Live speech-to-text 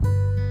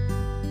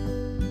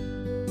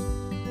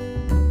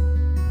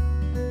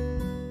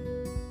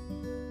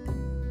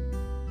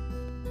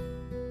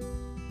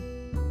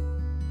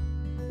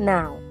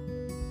Now,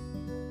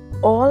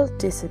 all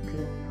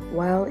discipline,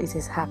 while it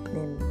is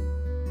happening,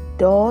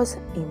 does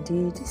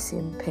indeed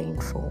seem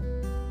painful,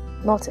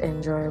 not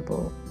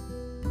enjoyable.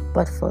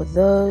 But for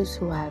those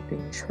who have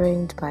been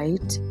trained by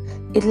it,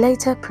 it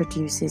later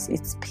produces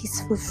its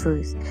peaceful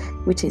fruit,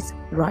 which is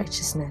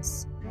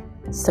righteousness.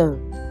 So,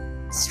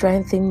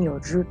 strengthen your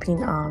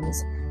drooping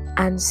arms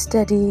and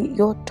steady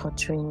your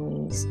tottering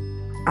knees,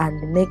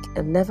 and make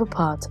a level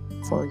path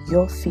for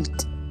your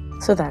feet,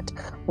 so that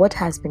what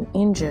has been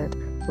injured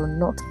will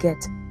not get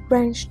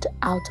wrenched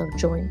out of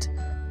joint,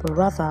 but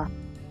rather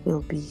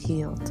will be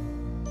healed.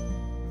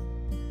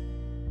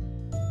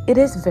 It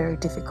is very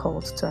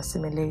difficult to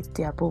assimilate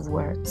the above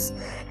words,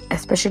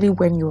 especially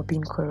when you are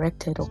being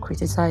corrected or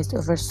criticized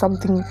over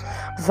something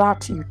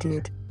that you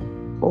did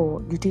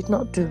or you did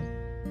not do.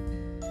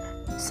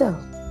 So,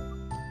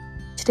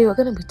 today we're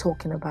going to be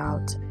talking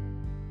about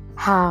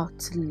how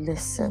to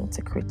listen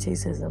to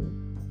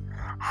criticism,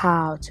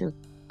 how to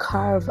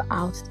carve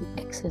out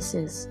the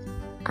excesses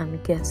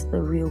and get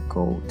the real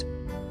gold,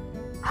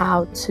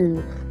 how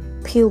to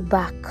peel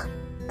back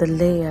the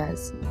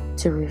layers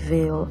to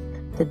reveal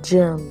the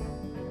gem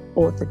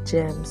or the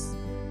gems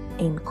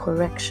in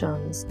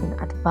corrections, in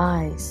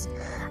advice,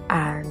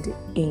 and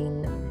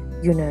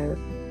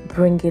in,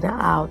 bringing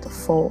out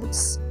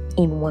faults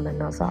in one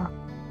another.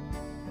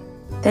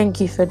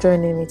 Thank you for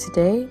joining me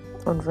today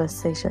on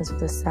Conversations with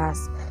the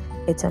Sass.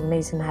 It's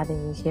amazing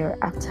having you here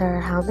after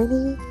how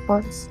many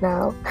months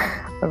now?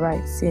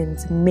 Alright,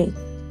 since May,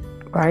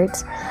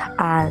 right?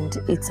 And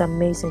it's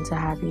amazing to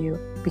have you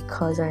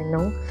because I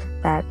know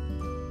that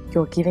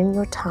you're giving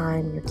your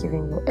time, you're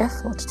giving your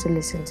effort to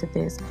listen to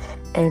this,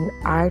 and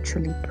I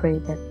truly pray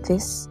that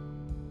this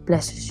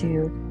blesses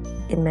you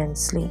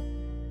immensely.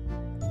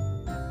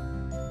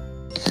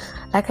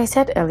 Like I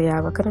said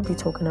earlier, we're going to be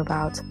talking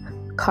about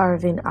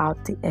carving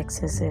out the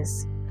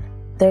excesses.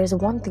 There is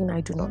one thing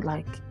I do not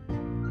like.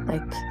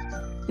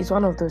 It's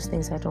one of those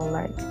things I don't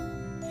like.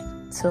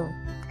 So,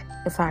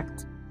 in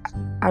fact,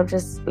 I'm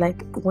just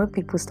like, when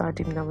people start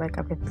doing it, I'm like,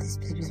 please,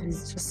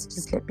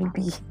 just let me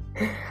be.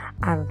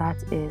 And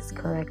that is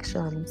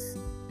corrections.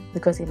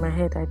 Because in my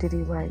head, I did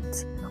it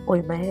right. Or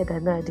in my head, I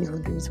know I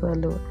didn't do it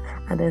well.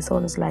 And then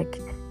someone is like,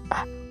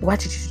 why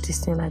did you do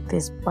this thing like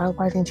this?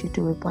 Why didn't you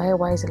do it?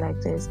 Why is it like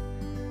this?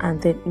 And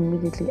then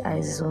immediately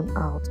I zone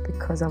out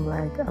because I'm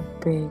like,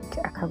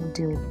 I can't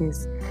deal with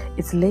this.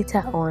 It's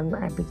later on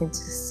I begin to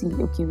see,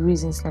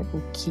 reasons like,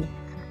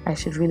 I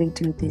should really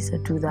do this or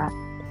do that.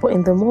 But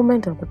in the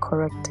moment of the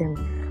correcting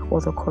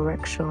or the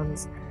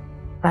corrections,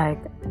 like,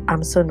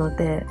 I'm so not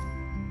there.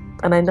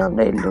 And I know I'm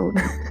not alone.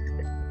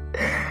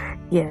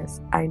 Yes,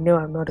 I know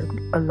I'm not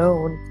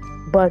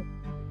alone. But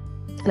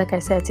like I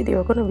said, today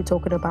we're going to be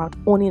talking about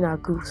owning our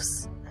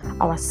goofs,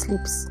 our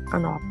slips,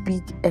 and our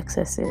big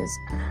excesses.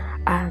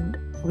 And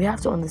we have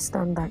to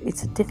understand that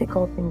it's a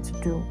difficult thing to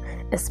do,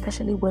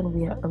 especially when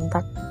we are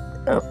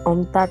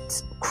on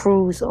that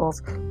cruise of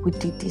we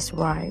did this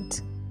right.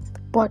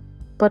 But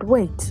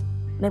wait,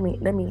 let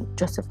me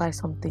justify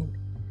something.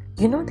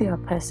 There are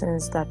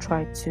persons that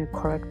try to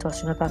correct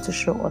us in order to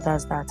show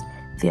others that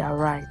they are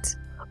right,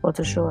 or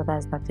to show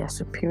others that they are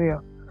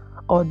superior,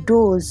 or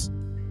those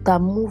that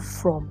move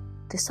from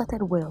they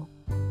started well.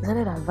 They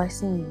started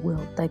advising you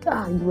well, like,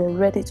 you were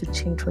ready to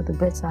change for the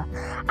better,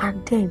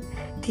 and then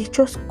they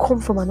just come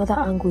from another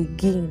angle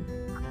again,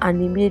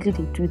 and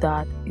immediately they do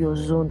that, you're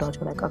zoned out.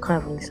 You're like, I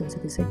can't even listen to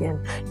this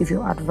again. If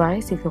your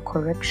advice, if your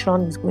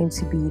correction is going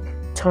to be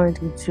turned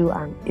into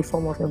a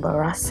form of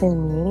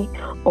embarrassing me,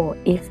 or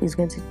if it's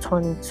going to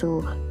turn into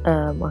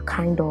a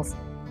kind of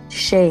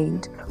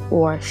shade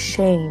or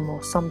shame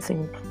or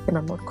something, then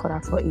I'm not cut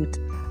out for it.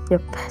 There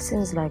are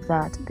persons like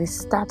that. They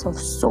start off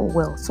so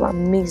well, so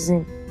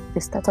amazing. They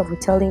start off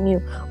with telling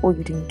you, you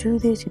didn't do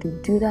this, you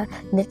didn't do that,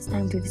 next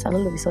time do this, and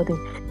all of a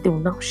sudden they will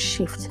now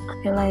shift,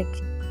 and you're like,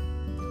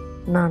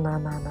 no,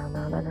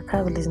 like, I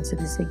can't listen to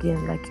this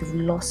again, like, you've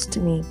lost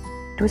me.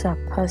 Those are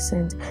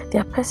persons,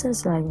 there are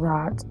persons like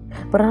that.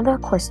 But another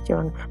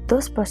question,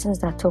 those persons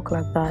that talk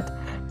like that,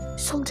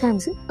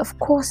 sometimes, of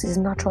course, it's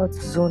natural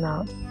to zone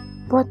out,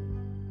 but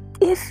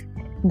if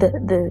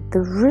the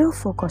real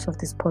focus of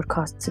this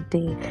podcast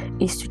today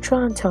is to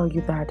try and tell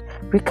you that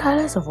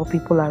regardless of what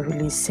people are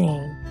really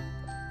saying,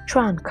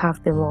 try and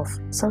carve them off.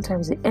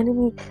 Sometimes the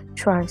enemy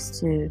tries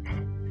to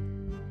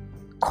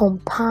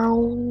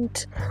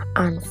compound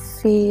and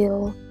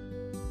fail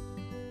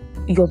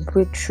your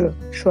breakthrough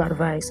through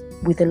advice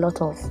with a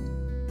lot of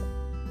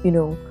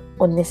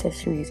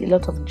unnecessaries, a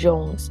lot of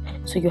Jones.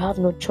 So you have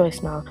no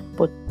choice now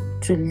but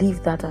to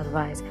leave that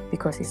advice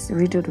because it's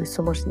riddled with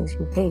so much things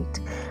you hate.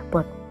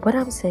 But what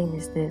I'm saying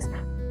is this: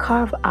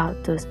 carve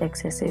out those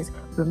excesses,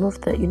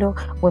 remove the,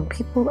 when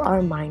people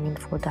are mining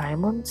for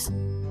diamonds,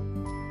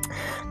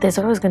 there's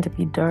always going to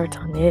be dirt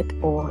on it,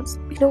 or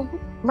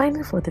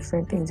mining for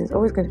different things, there's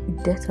always going to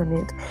be dirt on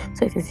it.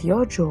 So it is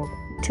your job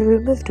to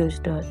remove those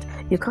dirt.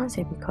 You can't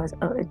say because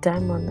a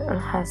diamond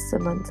has so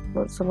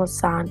much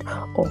sand,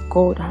 or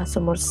gold has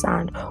so much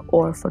sand,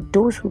 or for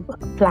those who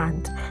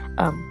plant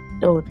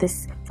oh,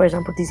 this, for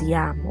example, this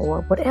yam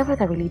or whatever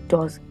that really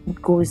goes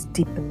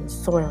deep in the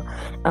soil,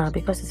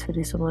 because it's filled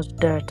with so much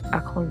dirt, I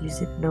can't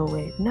use it. No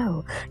way.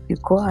 No, you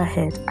go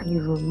ahead and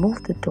you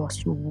remove the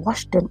dust, you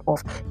wash them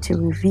off to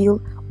reveal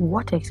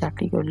what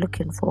exactly you're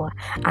looking for,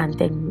 and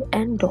then you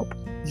end up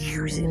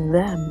using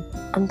them.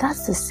 And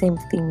that's the same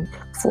thing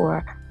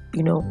for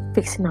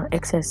fixing our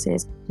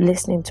excesses,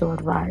 listening to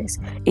advice.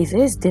 It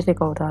is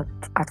difficult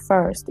at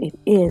first, it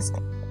is,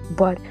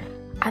 but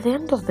at the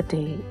end of the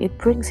day, it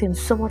brings in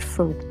so much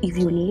fruit if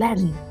you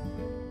learn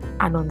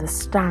and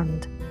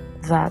understand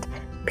that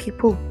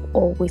people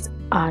always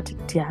add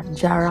their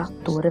jara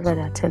to whatever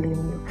they're telling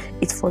you.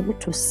 It's for you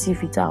to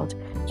sieve it out.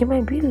 You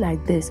might be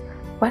like this.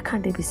 Why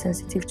can't they be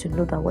sensitive to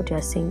know that what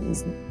they're saying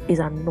is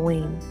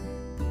annoying?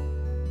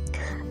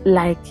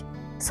 Like,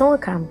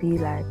 someone can be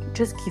like,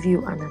 just give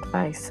you an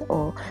advice,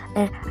 or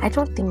I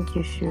don't think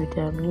you should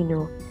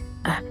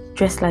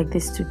dress like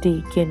this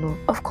today.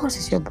 Of course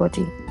it's your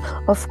body,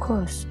 of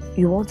course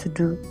you want to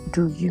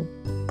do you,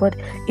 but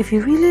if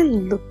you really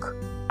look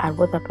at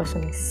what that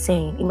person is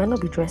saying, it might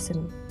not be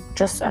dressing,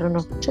 just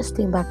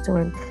staying back to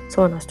when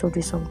someone has told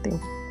you something.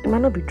 It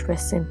might not be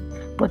dressing,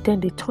 but then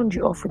they turned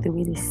you off with the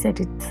way they said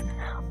it,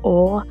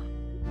 or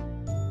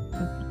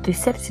they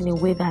said it in a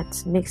way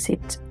that makes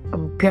it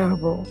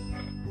unbearable.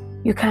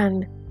 You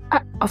can,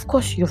 of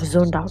course you've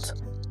zoned out,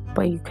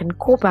 but you can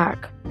go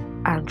back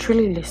and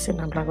truly listen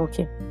and be like,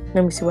 okay,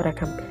 let me see what I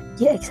can.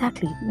 Yeah,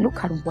 exactly.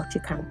 Look at what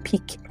you can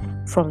pick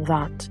from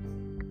that.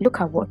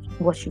 Look at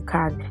what you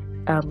can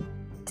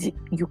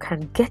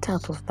get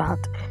out of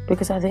that,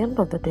 because at the end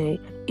of the day,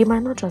 it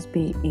might not just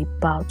be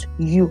about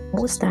you.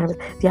 Most times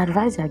the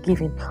advice you are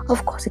giving,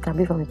 of course it can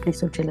be from a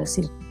place of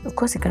jealousy, of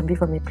course it can be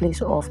from a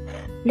place of,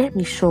 let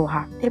me show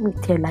her, let me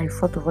tell her in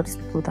front of all these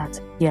people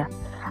that, yeah,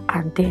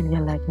 and then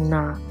you're like,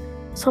 nah.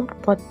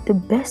 But the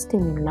best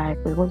thing in life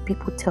is when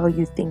people tell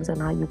you things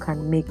and how you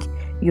can make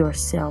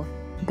yourself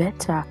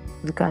better,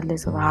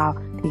 regardless of how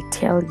they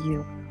tell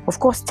you. Of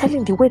course,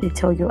 telling the way they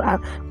tell you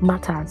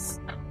matters,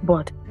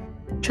 but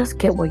just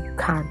get what you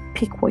can,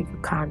 pick what you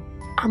can,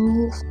 and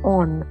move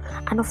on.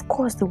 And of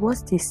course, the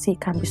words they say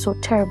can be so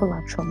terrible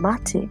and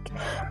traumatic,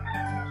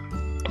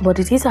 but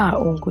it is our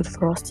own good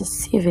for us to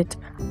save it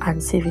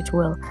and save it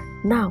well.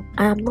 Now,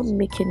 I am not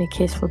making a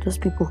case for those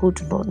people who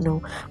do not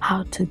know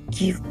how to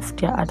give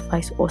their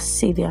advice or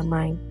say their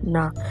mind.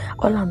 Nah,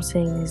 all I'm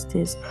saying is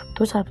this: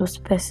 those are those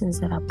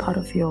persons that are part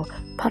of your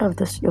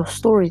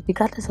story.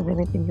 Regardless of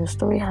anything, your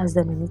story has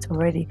them in it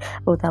already.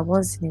 Or that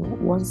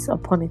once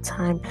upon a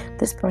time,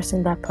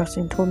 that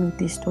person told me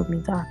this, told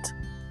me that.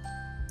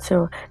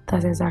 So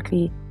that's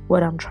exactly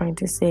what I'm trying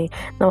to say.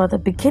 Now, at the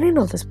beginning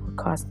of this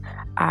podcast,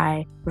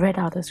 I read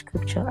out the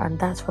scripture, and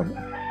that's from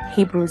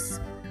Hebrews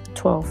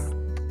 12,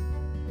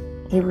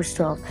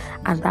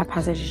 and that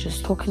passage is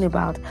just talking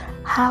about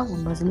how we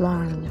must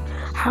learn,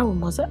 how we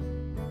must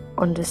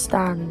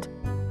understand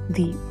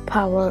the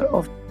power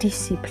of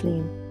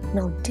discipline.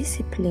 Now,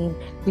 discipline,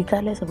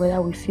 regardless of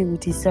whether we feel we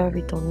deserve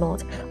it or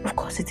not, of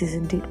course it is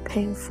indeed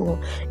painful.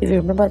 If you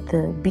remember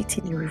the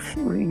beating you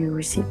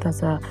received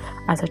as a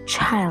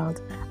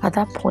child, at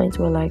that point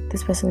we're like,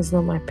 this person is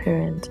not my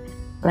parent,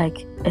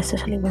 like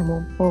especially my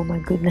mom. Oh my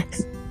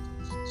goodness.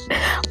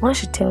 Once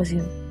she tells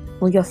you,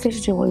 when you're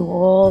finishing what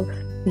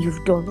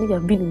you've done, when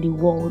you've been in the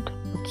world,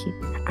 okay,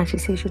 and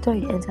she'll tell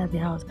you enter the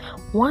house.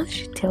 Once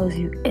she tells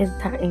you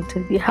enter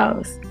into the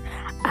house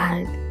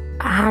and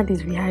her hand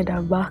is behind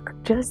her back,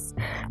 just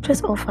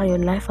offer your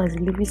life as a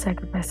living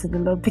sacrifice to the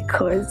Lord,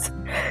 because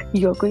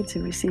you're going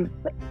to receive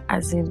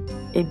as in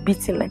a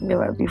beating like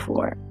never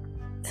before.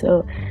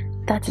 So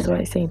that is what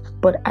I'm saying.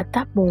 But at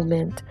that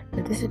moment,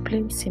 the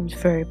discipline seems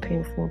very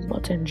painful,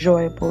 not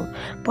enjoyable.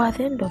 But at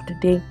the end of the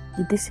day,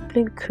 the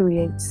discipline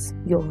creates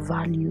your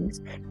values,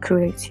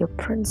 creates your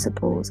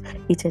principles,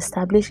 it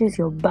establishes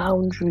your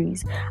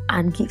boundaries,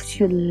 and gives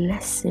you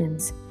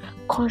lessons,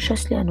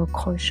 consciously and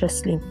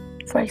unconsciously.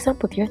 For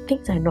example, there are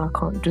things I know I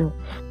can't do,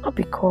 not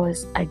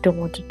because I don't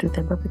want to do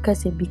them, but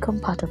because they become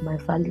part of my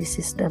value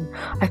system.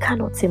 I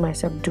cannot see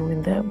myself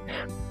doing them.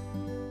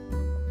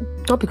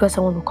 Not because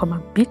someone will come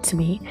and beat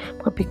me,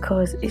 but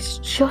because it's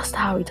just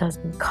how it has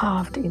been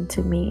carved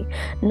into me.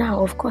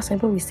 Now, of course,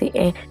 people will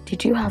say,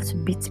 did you have to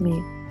beat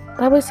me?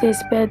 The Bible says,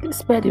 spare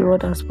the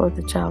rod and spoil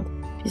the child.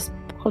 If you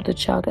spoil the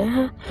child,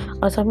 and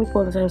some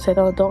people all the time said,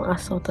 oh, don't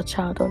assault the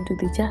child, don't do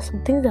this. There are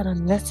some things that are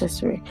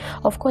necessary,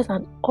 of course.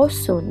 And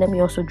also, let me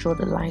also draw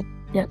the line.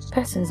 There are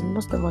persons,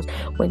 most of us,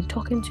 when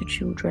talking to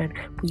children,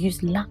 we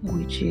use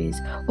languages.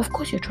 Of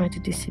course, you're trying to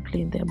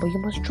discipline them, but you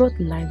must draw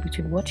the line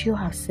between what you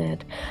have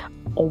said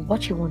or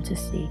what you want to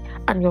say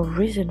and your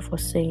reason for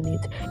saying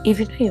it. If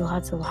you know in your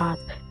heart of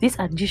hearts, this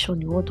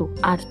addition you want to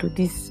add to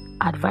this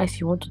advice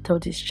you want to tell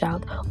this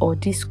child, or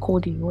this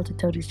coding you want to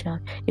tell this child,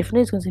 if you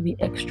know it's going to be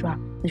extra,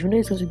 if you know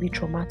it's going to be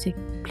traumatic,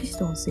 please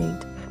don't say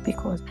it.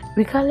 Because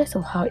regardless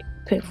of how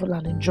painful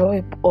and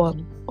enjoyable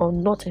or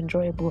not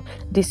enjoyable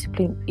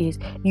discipline is,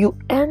 you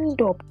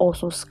end up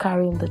also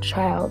scarring the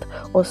child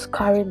or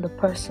scarring the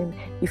person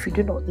if you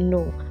do not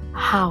know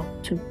how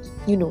to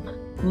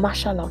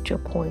marshal out your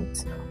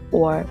points,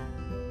 or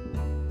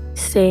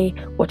say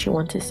what you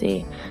want to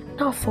say.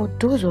 Now, for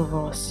those of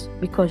us,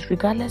 because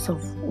regardless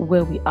of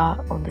where we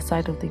are on the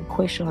side of the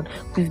equation,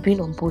 we've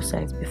been on both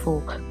sides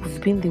before.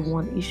 We've been the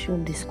one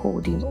issuing the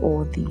scolding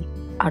or the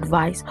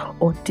advice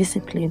or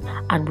discipline,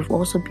 and we've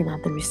also been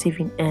at the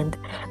receiving end.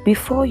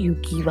 Before you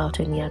give out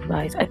any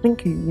advice, I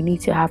think you need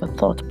to have a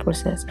thought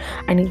process.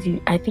 I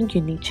think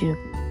you need to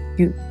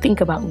think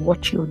about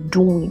what you're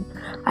doing.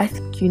 I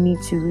think you need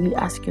to really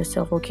ask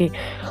yourself, okay,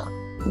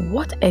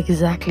 what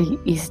exactly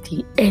is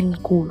the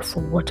end goal for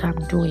what I'm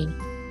doing?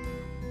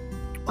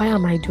 Why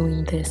am I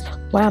doing this?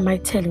 Why am I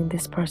telling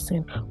this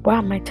person? Why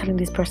am I telling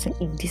this person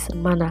in this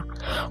manner?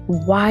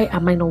 Why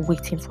am I not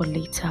waiting for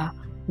later?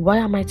 Why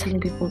am I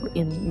telling people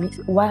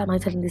why am I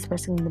telling this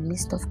person in the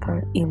midst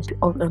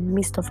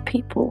of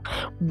people?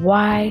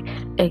 Why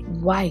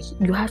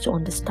you have to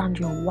understand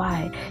your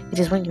why. It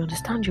is when you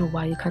understand your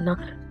why you can now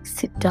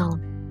sit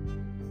down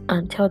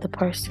and tell the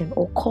person,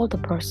 or call the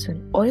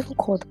person, or even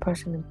call the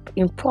person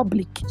in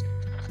public,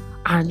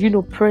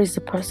 and praise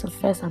the person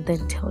first and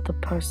then tell the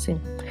person.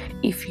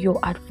 If your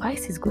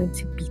advice is going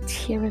to be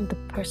tearing the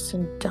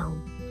person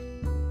down,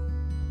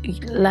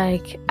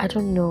 like I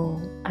don't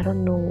know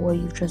what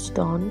you've just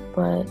done,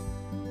 but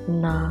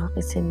nah,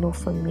 it's a no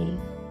for me.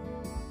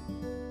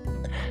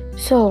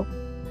 So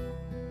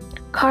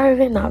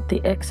carving out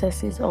the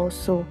excesses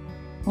also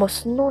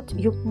must not,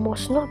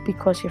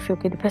 because you feel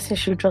okay, the person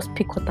should just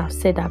pick what I've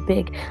said. I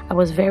beg, I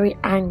was very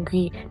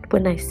angry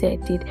when I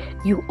said it.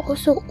 You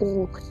also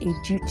owe a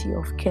duty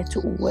of care to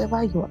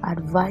whoever you're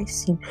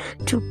advising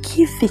to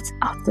give it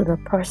out to the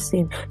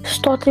person,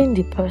 studying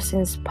the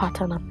person's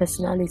pattern and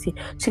personality,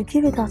 to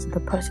give it out to the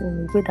person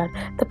in a way that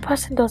the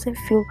person doesn't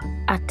feel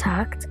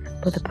attacked,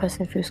 but the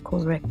person feels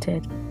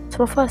corrected.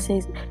 Some of us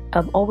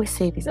always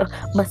say this,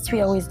 must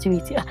we always do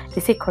it?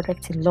 They say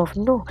correct in love.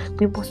 No,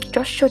 we must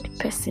just show the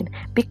person,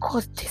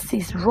 because this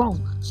is wrong.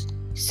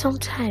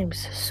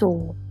 Sometimes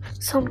so,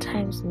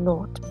 sometimes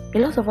not. A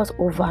lot of us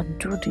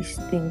overdo this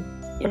thing.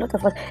 A lot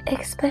of us,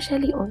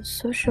 especially on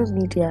social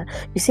media,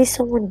 you see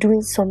someone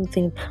doing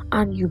something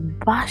and you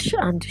bash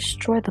and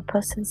destroy the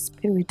person's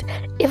spirit,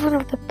 even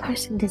if the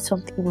person did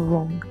something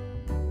wrong.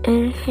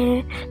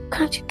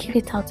 Can't you give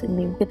it out in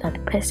a way that the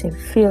person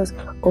feels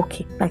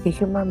okay, like a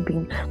human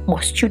being?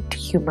 Must you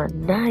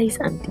dehumanize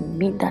and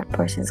demean that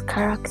person's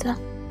character?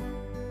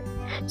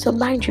 So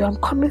mind you, I'm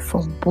coming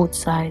from both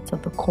sides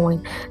of the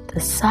coin. The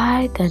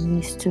side that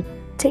needs to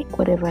take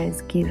whatever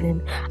is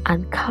given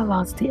and carve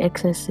out the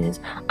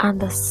excesses, and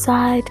the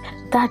side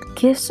that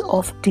gives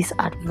off this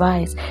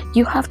advice.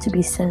 You have to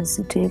be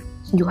sensitive.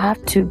 You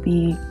have to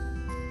be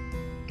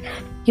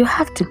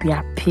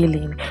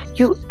appealing.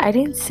 I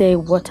didn't say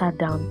water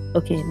down.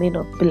 Okay, it may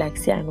not be like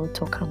say I know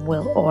talk and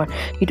well, or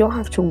you don't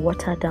have to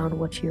water down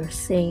what you're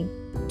saying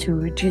to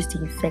reduce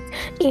the effect.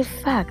 In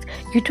fact,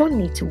 you don't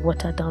need to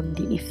water down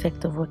the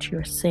effect of what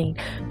you're saying.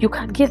 You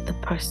can give the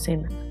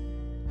person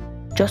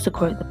just to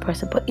correct the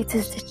person, but it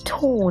is the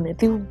tone,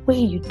 the way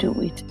you do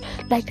it.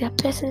 Like there are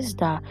persons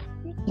that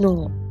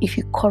if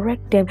you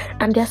correct them,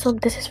 and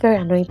this is very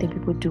annoying thing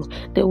people do,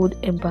 they would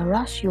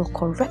embarrass you or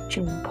correct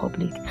you in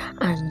public,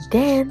 and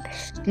then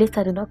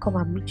later they not come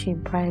and meet you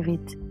in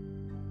private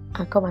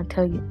and come and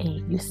tell you,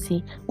 hey, you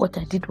see what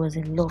I did was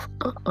in love.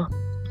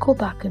 Go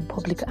back in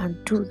public and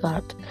do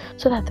that,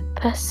 so that the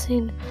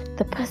person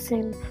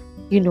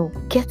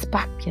gets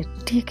back their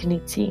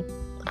dignity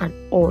and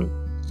all.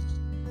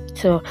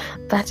 So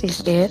that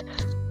is it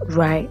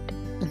right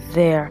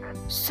there.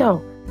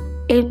 So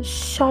in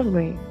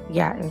summary,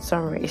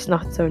 it's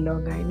not so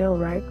long, I know,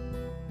 right?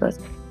 But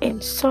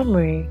in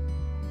summary,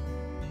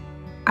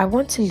 I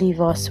want to leave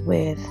us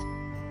with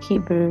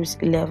Hebrews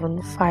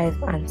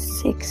 11:5 and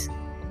 6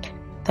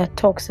 that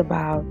talks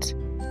about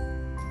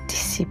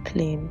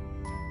discipline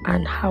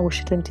and how we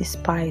shouldn't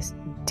despise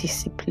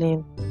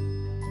discipline.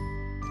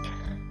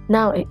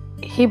 Now,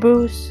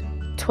 Hebrews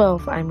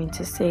 12,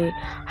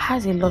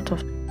 has a lot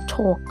of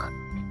talk.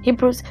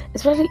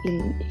 Especially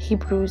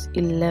Hebrews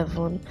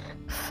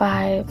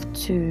 11:5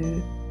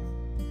 to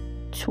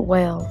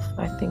 12,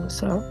 I think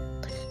so.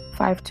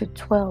 5 to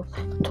 12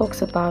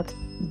 talks about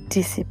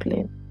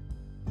discipline,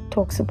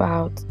 talks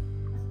about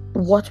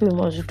what we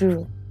must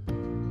do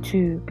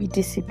to be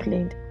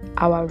disciplined,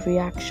 our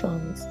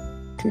reactions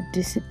to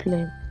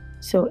discipline.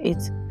 So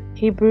it's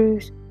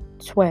Hebrews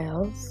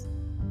 12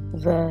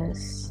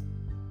 verse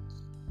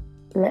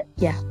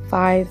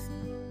 5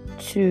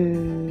 to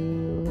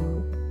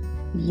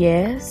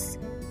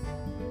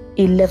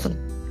 11,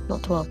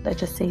 not 12, I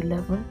just say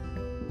 11.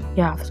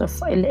 So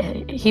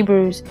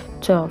Hebrews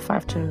 12,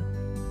 5 to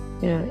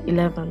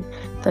 11,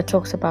 that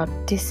talks about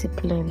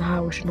discipline,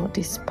 how we should not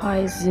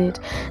despise it.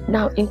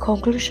 Now, in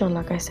conclusion,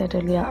 like I said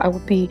earlier, I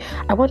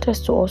want us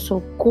to also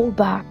go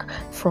back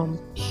from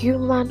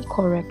human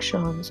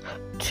corrections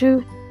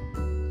to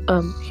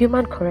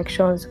human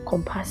corrections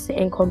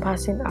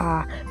encompassing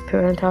our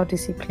parental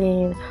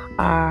discipline,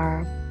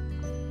 our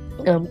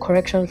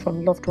corrections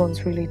from loved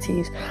ones,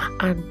 relatives,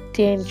 and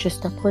then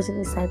just opposing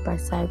it side by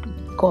side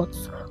with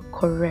God's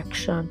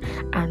correction.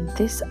 And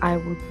this I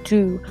would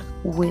do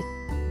with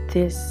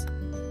this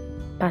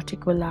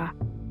particular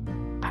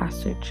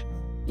passage.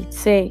 It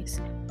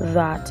says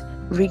that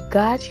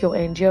regard your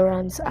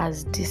endurance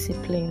as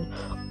discipline.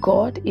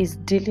 God is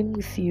dealing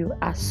with you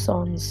as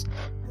sons.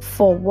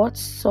 For what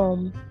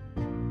son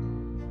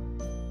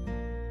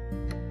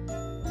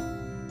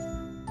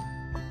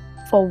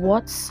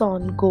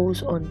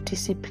goes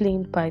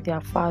undisciplined by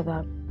their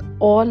father?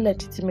 All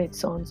legitimate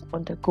sons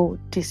undergo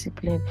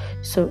discipline.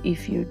 So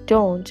if you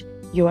don't,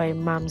 you are a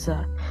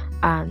mamzer.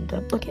 And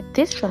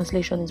this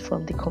translation is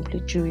from the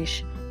Complete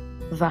Jewish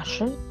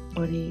Version,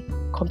 or the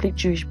Complete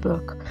Jewish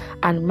Book.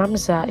 And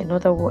mamzer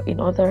in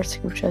other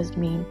scriptures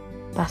mean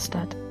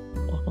bastard.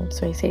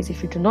 So it says,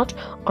 if you do not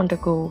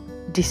undergo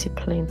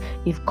discipline,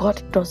 if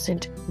God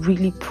doesn't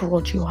really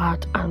prod your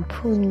heart and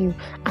prune you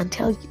and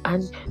tell you,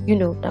 and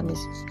that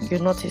means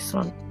you're not his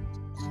son.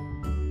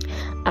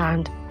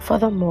 And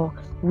furthermore,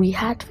 we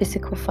had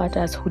physical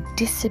fathers who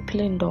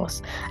disciplined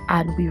us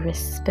and we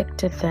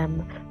respected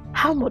them.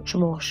 How much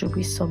more should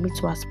we submit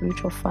to our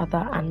spiritual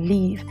father and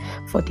live?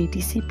 For they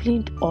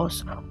disciplined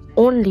us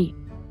only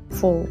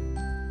for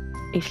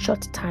a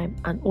short time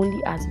and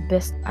only as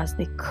best as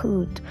they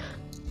could.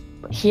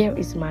 Here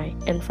is my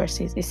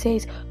emphasis. It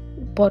says,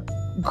 but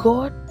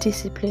God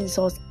disciplines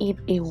us in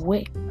a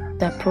way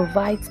that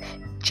provides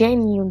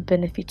genuine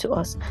benefit to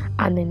us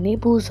and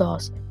enables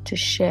us to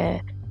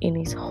share in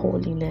his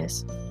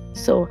holiness.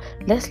 So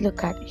let's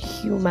look at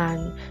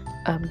human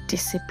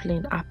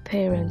discipline. Our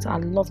parents,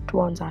 our loved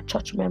ones, our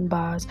church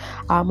members,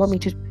 our mommy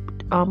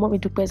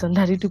dupes and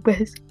daddy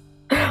dupes,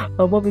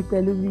 our mommy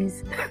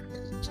pelumis.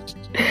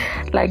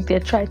 Like they're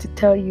trying to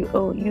tell you,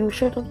 oh, you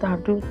shouldn't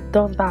have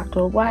done that,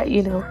 or why,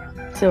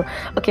 So,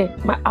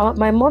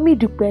 my mommy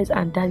dupes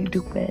and daddy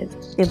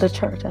dupes in the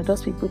church are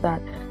those people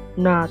that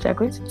now they're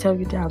going to tell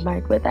you their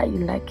mind whether you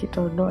like it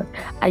or not,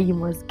 and you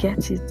must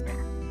get it,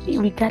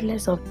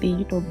 regardless of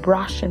the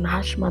brash and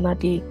harsh manner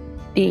they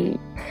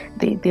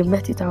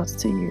met it out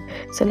to you.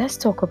 So let's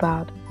talk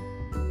about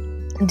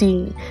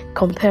the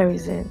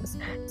comparisons.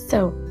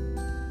 So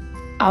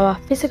our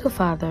physical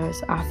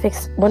fathers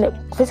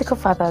physical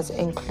fathers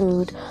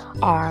include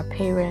our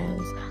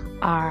parents,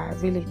 our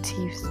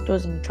relatives,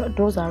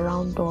 those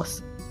around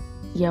us,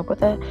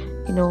 whether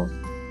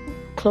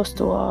close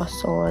to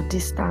us or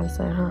distance.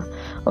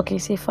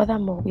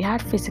 Furthermore, we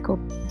had physical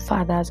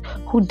fathers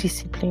who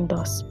disciplined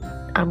us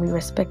and we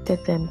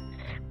respected them.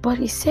 But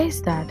it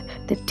says that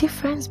the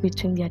difference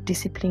between their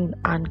discipline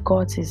and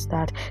God's is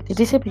that they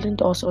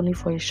disciplined us only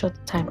for a short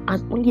time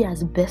and only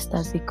as best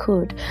as they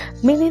could,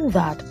 meaning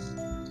that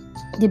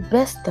the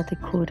best that they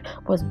could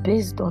was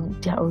based on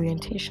their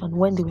orientation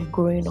when they were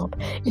growing up.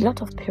 A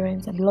lot of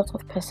parents and a lot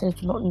of persons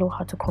do not know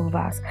how to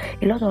converse.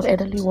 A lot of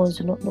elderly ones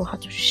do not know how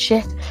to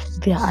share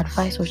their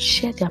advice or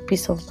share their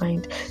peace of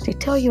mind. They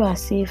tell you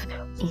as if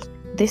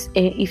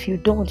if you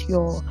don't,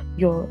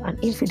 you're an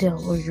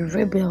infidel or you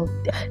rebel.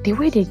 The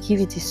way they give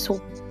it is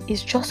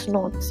it's just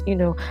not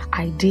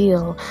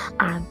ideal,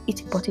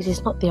 but it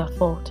is not their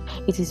fault.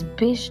 It is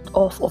based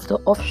off of the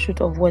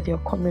offshoot of where they're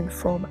coming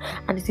from,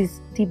 and it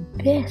is the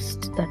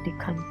best that they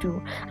can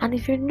do. And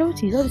if you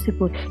notice, all these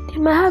people, they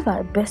might have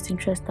a best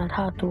interest at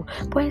heart too,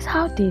 but it's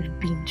how they've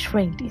been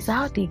trained, it's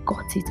how they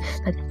got it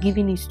that they're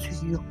giving it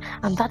to you.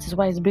 And that is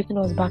why it's bringing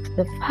us back to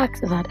the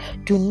fact that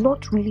do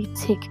not really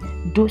take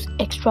those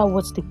extra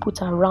words they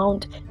put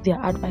around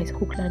their advice,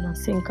 hook, line and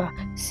sinker.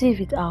 Save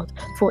it out,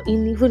 for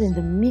even in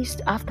the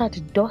midst, after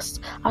the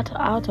dust,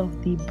 out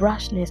of the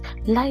brashness,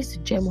 lies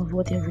the gem of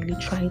what they're really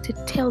trying to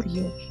tell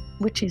you,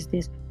 which is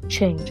this: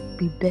 change,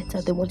 be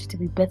better. They want you to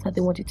be better.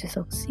 They want you to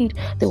succeed.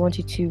 They want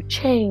you to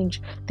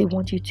change. They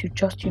want you to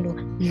just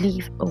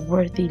live a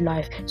worthy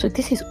life. So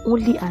this is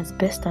only as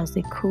best as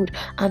they could.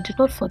 And do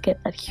not forget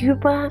that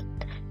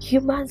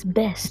human's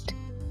best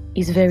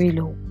is very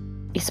low,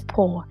 is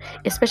poor,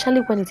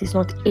 especially when it is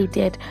not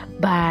aided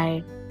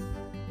by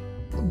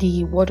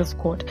the word of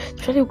God,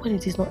 especially when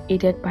it is not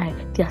aided by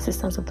the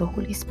assistance of the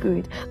Holy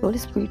Spirit. The Holy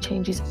Spirit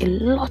changes a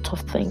lot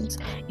of things.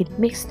 It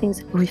makes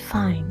things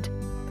refined,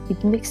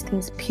 it makes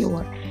things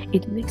pure,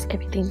 it makes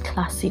everything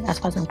classy, as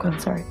far as I'm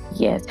concerned.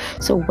 Yes.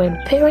 So when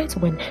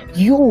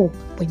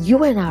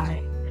you and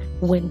I,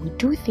 when we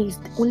do things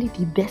only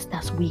the best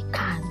as we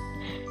can,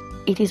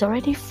 it is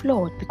already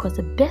flawed, because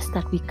the best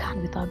that we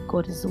can without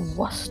God is the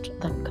worst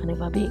that we can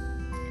ever be.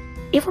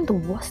 Even the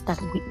worst that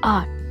we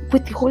are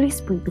with the Holy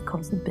Spirit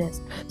becomes the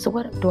best. So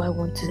what do I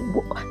want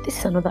to this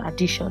is another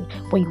addition.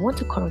 When you want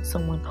to correct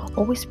someone,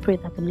 always pray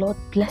that the Lord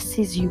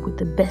blesses you with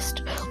the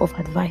best of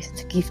advice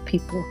to give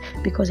people,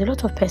 because a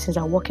lot of persons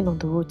are walking on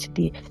the road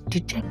today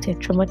dejected,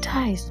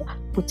 traumatized,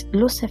 with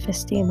low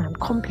self-esteem and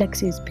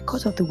complexes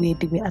because of the way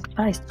they were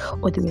advised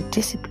or they were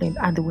disciplined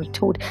and they were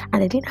told,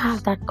 and they didn't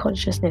have that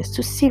consciousness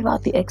to sieve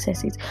out the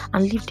excesses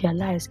and live their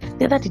lives.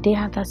 Neither did they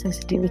have that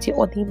sensitivity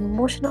or the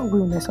emotional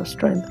realness or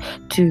strength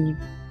to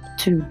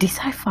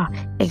decipher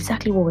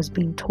exactly what was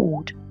being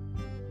told.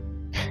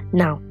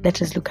 Now,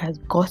 let us look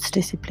at God's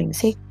discipline.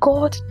 Say,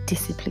 God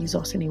disciplines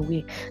us in a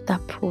way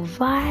that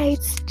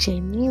provides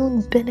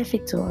genuine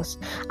benefit to us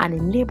and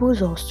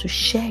enables us to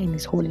share in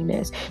His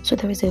holiness. So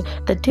there is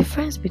the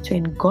difference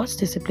between God's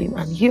discipline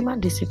and human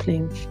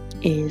discipline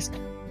is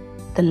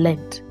the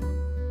length.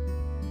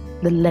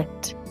 The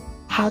length.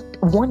 How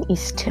one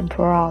is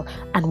temporal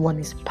and one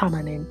is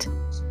permanent.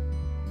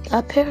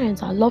 Our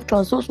parents, our loved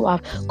ones, those who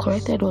have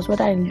corrected us,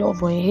 whether in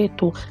love or in hate,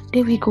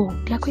 there we go.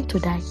 They are going to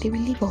die. They will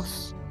leave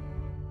us.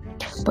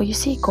 But you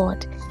see,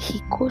 God,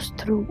 He goes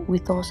through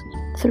with us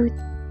through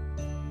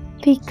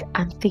thick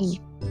and thin.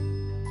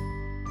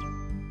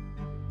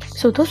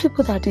 So those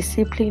people that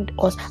disciplined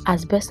us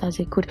as best as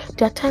they could,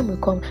 their time will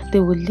come, they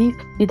will leave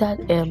either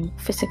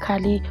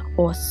physically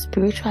or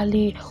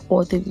spiritually,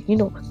 or they,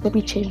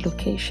 maybe change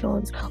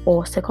locations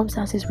or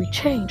circumstances will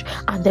change,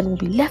 and then we'll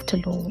be left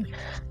alone.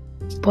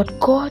 But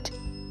God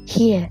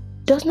here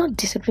does not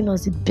discipline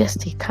us the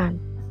best He can,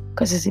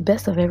 because it's the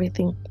best of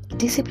everything. He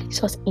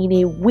disciplines us in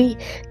a way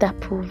that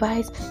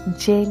provides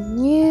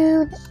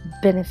genuine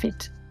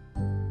benefit.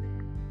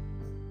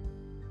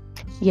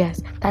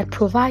 Yes, that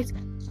provides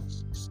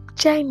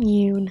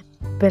genuine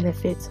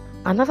benefit.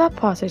 Another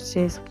passage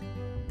says,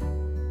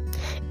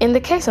 in the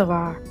case of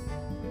our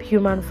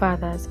human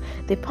fathers,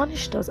 they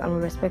punished us and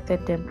we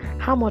respected them.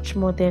 How much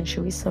more then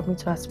should we submit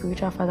to our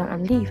spiritual Father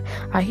and live?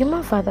 Our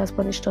human fathers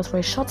punished us for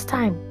a short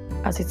time,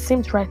 as it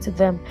seemed right to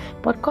them,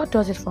 but God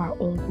does it for our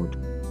own good,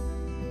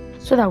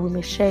 so that we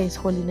may share His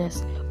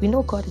holiness. We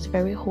know God is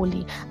very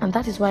holy, and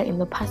that is why in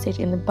the passage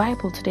in the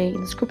Bible today, in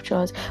the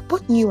scriptures,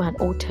 both New and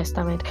Old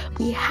Testament,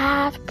 we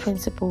have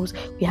principles,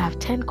 we have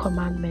 10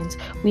 commandments,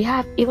 we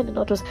have even a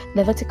lot of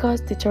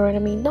Leviticus,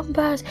 Deuteronomy,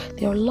 Numbers.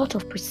 There are a lot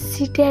of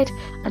preceded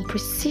and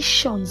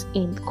precisions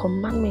in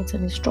commandments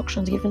and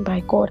instructions given by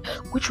God,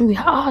 which we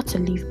are to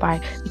live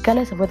by,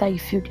 regardless of whether you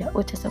feel they are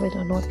Old Testament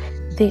or not.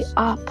 They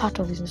are part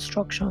of His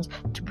instructions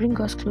to bring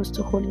us close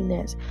to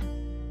holiness.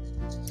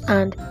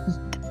 And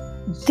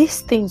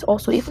these things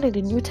also, even in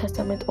the New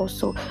Testament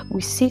also,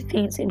 we see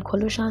things in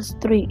Colossians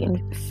 3,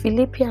 in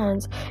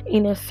Philippians,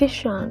 in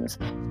Ephesians,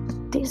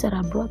 things that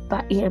are brought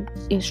by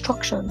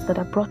instructions that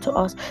are brought to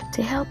us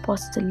to help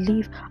us to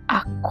live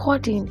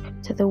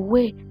according to the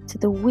way, to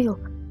the will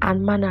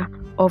and manner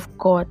of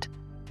God.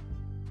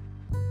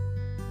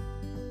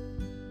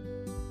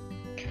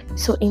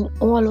 So in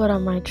all, what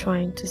am I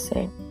trying to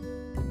say?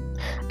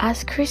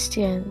 As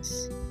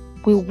Christians,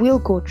 we will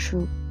go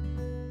through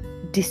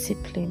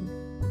discipline.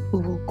 We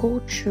will go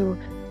through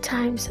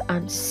times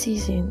and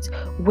seasons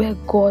where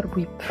God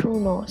will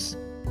prune us.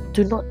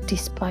 Do not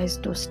despise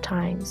those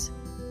times.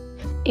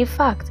 In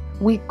fact,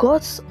 with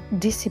God's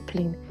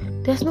discipline,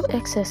 there's no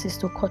excesses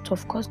to cut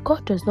off, because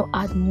God does not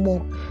add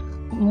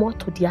more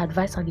to the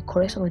advice and the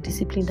correction or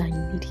discipline that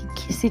you need.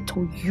 He gives it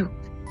to you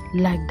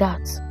like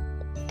that.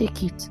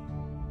 Take it.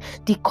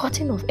 The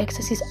cutting of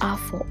excesses are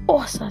for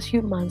us as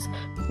humans,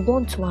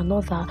 one to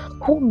another,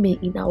 who may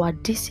in our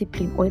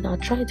discipline or in our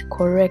trying to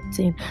correct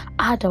Him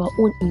add our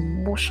own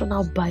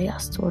emotional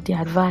bias to the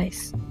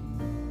advice.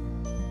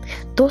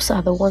 Those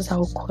are the ones that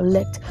will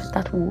collect,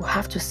 that will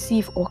have to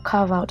sieve or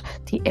carve out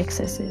the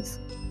excesses.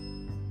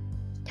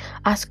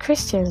 As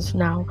Christians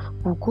now,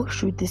 we'll go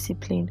through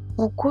discipline.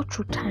 We'll go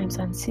through times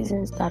and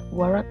seasons that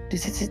warrant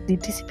the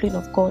discipline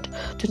of God.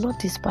 Do not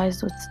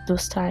despise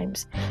those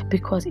times,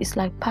 because it's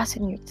like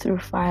passing you through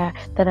fire,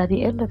 that at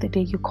the end of the day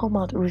you come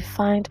out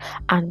refined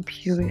and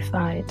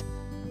purified.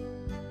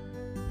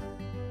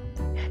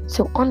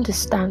 So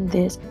understand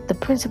this: the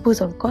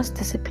principles of God's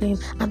discipline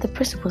and the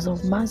principles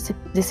of man's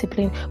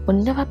discipline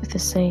will never be the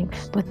same,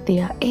 but they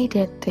are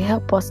aided to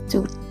help us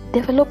to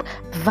develop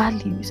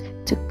values,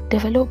 to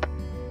develop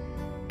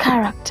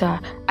character,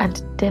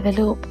 and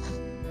develop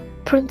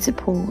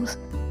principles,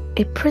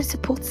 a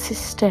principled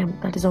system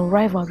that is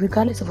unrivaled,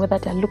 regardless of whether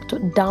they are looked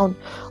down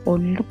or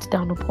looked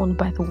down upon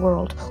by the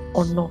world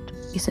or not.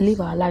 Is to live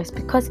our lives,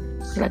 because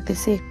like they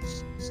say,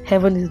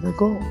 heaven is the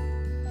goal.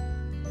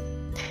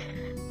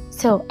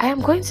 So I am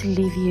going to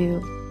leave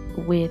you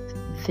with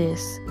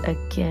this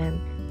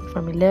again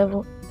from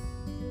 11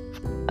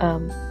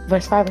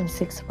 verse 5 and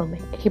 6 from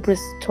Hebrews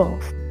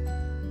 12.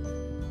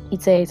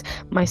 It says,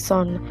 "My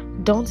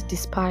son, don't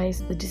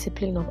despise the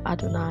discipline of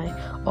Adonai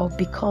or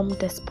become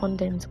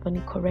despondent when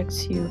He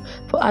corrects you.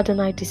 For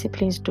Adonai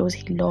disciplines those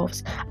He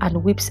loves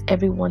and whips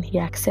everyone He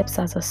accepts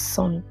as a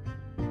son."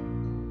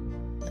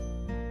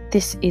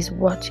 This is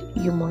what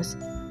you must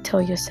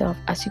tell yourself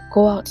as you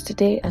go out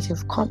today, as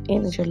you've come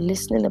in, as you're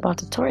listening about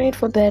to turn it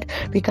for bed,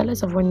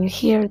 regardless of when you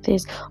hear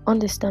this.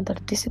 Understand that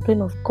the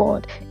discipline of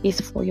God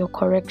is for your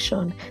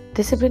correction.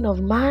 Discipline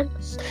of man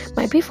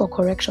might be for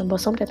correction,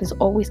 but sometimes it's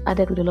always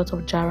added with a lot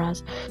of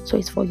jarras, so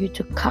it's for you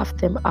to carve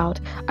them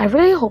out. I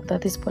really hope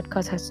that this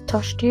podcast has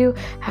touched you,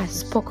 has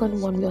spoken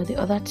one way or the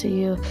other to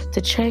you, to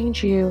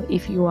change you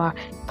if you are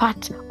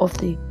part of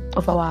the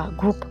of our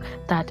group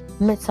that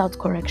mets out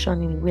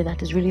correction in a way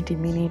that is really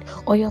demeaning,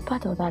 or you're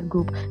part of that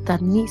group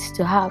that needs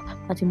to have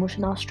that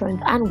emotional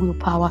strength and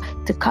willpower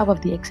to cover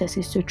up the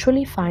excesses, to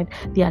truly find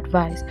the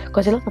advice.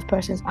 Because a lot of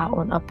persons are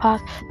on a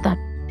path that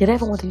they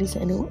never want to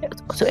listen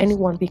to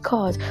anyone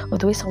because of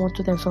the way someone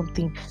told them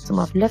something. Some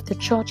have left the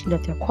church,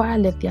 left their choir,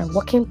 left their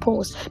working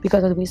post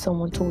because of the way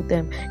someone told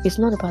them. It's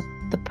not about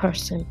the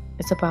person,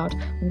 it's about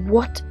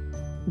what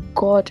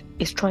God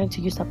is trying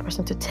to use that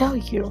person to tell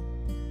you.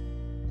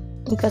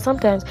 Because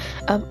sometimes,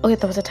 there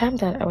was a time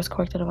that I was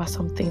corrected about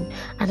something,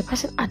 and the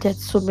person added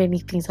so many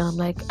things, and I'm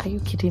like, are you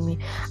kidding me?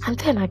 And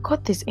then I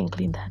got this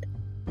inkling that,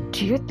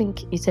 do you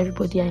think it's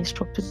everybody I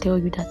instruct to tell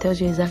you that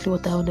tells you exactly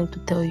what I want them to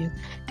tell you?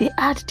 They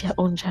add their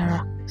own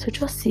jara, so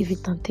just save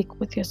it and take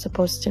what you're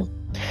supposed to.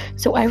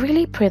 So I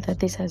really pray that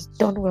this has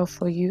done well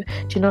for you.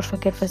 Do not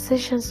forget,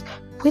 Physicians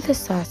with the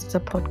Stars is a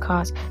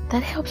podcast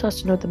that helps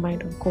us to know the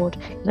mind of God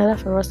in order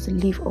for us to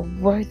live a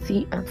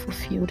worthy and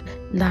fulfilled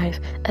life,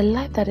 a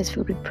life that is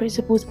filled with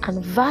principles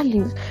and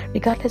values,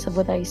 regardless of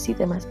whether you see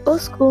them as old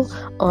school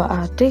or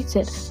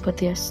outdated, but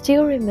they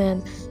still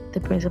remain the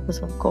principles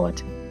of God.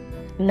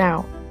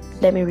 Now,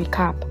 let me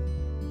recap.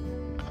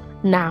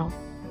 Now,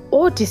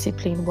 all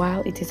discipline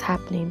while it is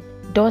happening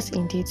does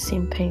indeed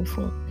seem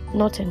painful,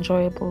 not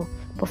enjoyable,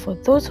 but for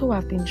those who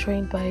have been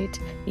trained by it,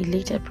 it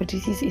later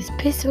produces its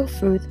peaceful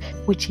fruit,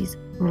 which is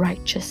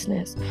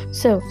righteousness.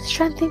 So,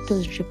 strengthen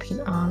those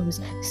drooping arms,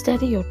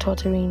 steady your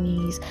tottering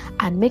knees,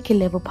 and make a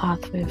level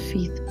path for your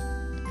feet,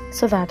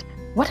 so that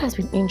what has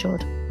been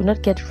injured will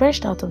not get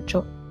wrenched out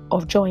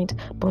of joint,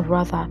 but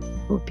rather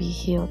will be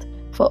healed.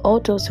 For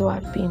all those who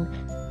have been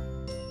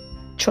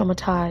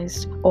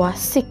traumatized or are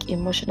sick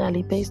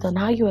emotionally based on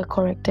how you were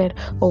corrected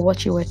or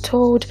what you were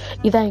told,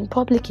 either in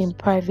public, in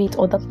private,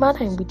 or the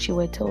manner in which you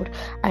were told,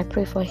 I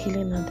pray for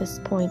healing at this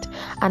point.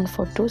 And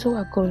for those who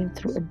are going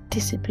through a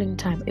discipline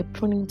time, a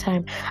pruning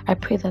time, I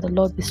pray that the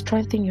Lord will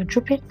strengthen your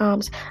drooping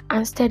arms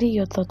and steady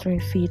your tottering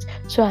feet,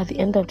 so at the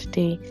end of the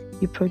day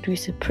you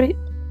produce a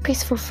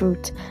peaceful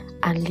fruit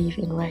and live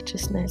in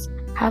righteousness.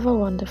 Have a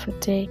wonderful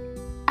day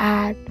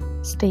and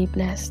stay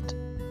blessed.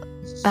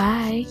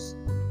 Bye.